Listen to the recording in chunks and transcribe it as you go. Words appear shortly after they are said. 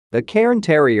A Cairn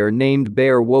Terrier named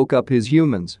Bear woke up his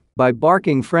humans by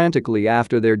barking frantically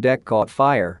after their deck caught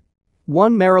fire.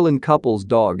 One Maryland couple's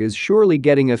dog is surely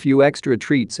getting a few extra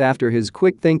treats after his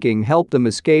quick thinking helped them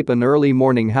escape an early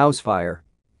morning house fire.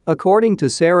 According to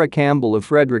Sarah Campbell of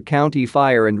Frederick County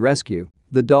Fire and Rescue,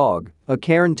 the dog, a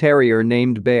Cairn Terrier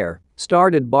named Bear,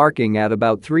 started barking at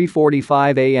about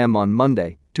 3:45 a.m. on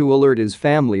Monday to alert his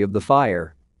family of the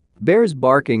fire. Bear's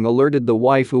barking alerted the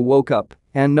wife, who woke up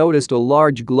and noticed a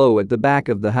large glow at the back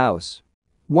of the house.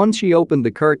 Once she opened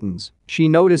the curtains, she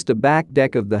noticed a back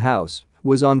deck of the house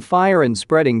was on fire and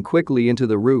spreading quickly into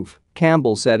the roof,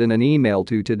 Campbell said in an email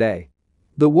to Today.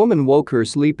 The woman woke her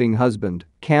sleeping husband,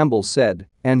 Campbell said,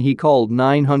 and he called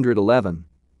 911.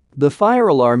 The fire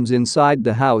alarms inside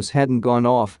the house hadn't gone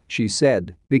off, she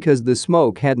said, because the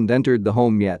smoke hadn't entered the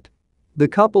home yet. The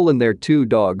couple and their 2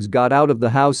 dogs got out of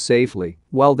the house safely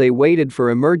while they waited for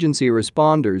emergency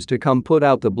responders to come put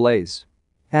out the blaze.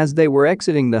 As they were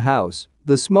exiting the house,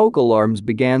 the smoke alarms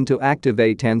began to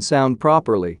activate and sound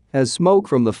properly as smoke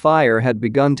from the fire had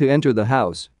begun to enter the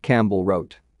house, Campbell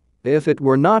wrote. If it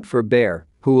were not for Bear,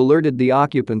 who alerted the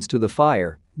occupants to the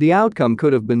fire, the outcome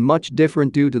could have been much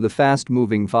different due to the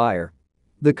fast-moving fire.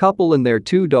 The couple and their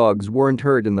 2 dogs weren't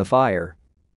hurt in the fire.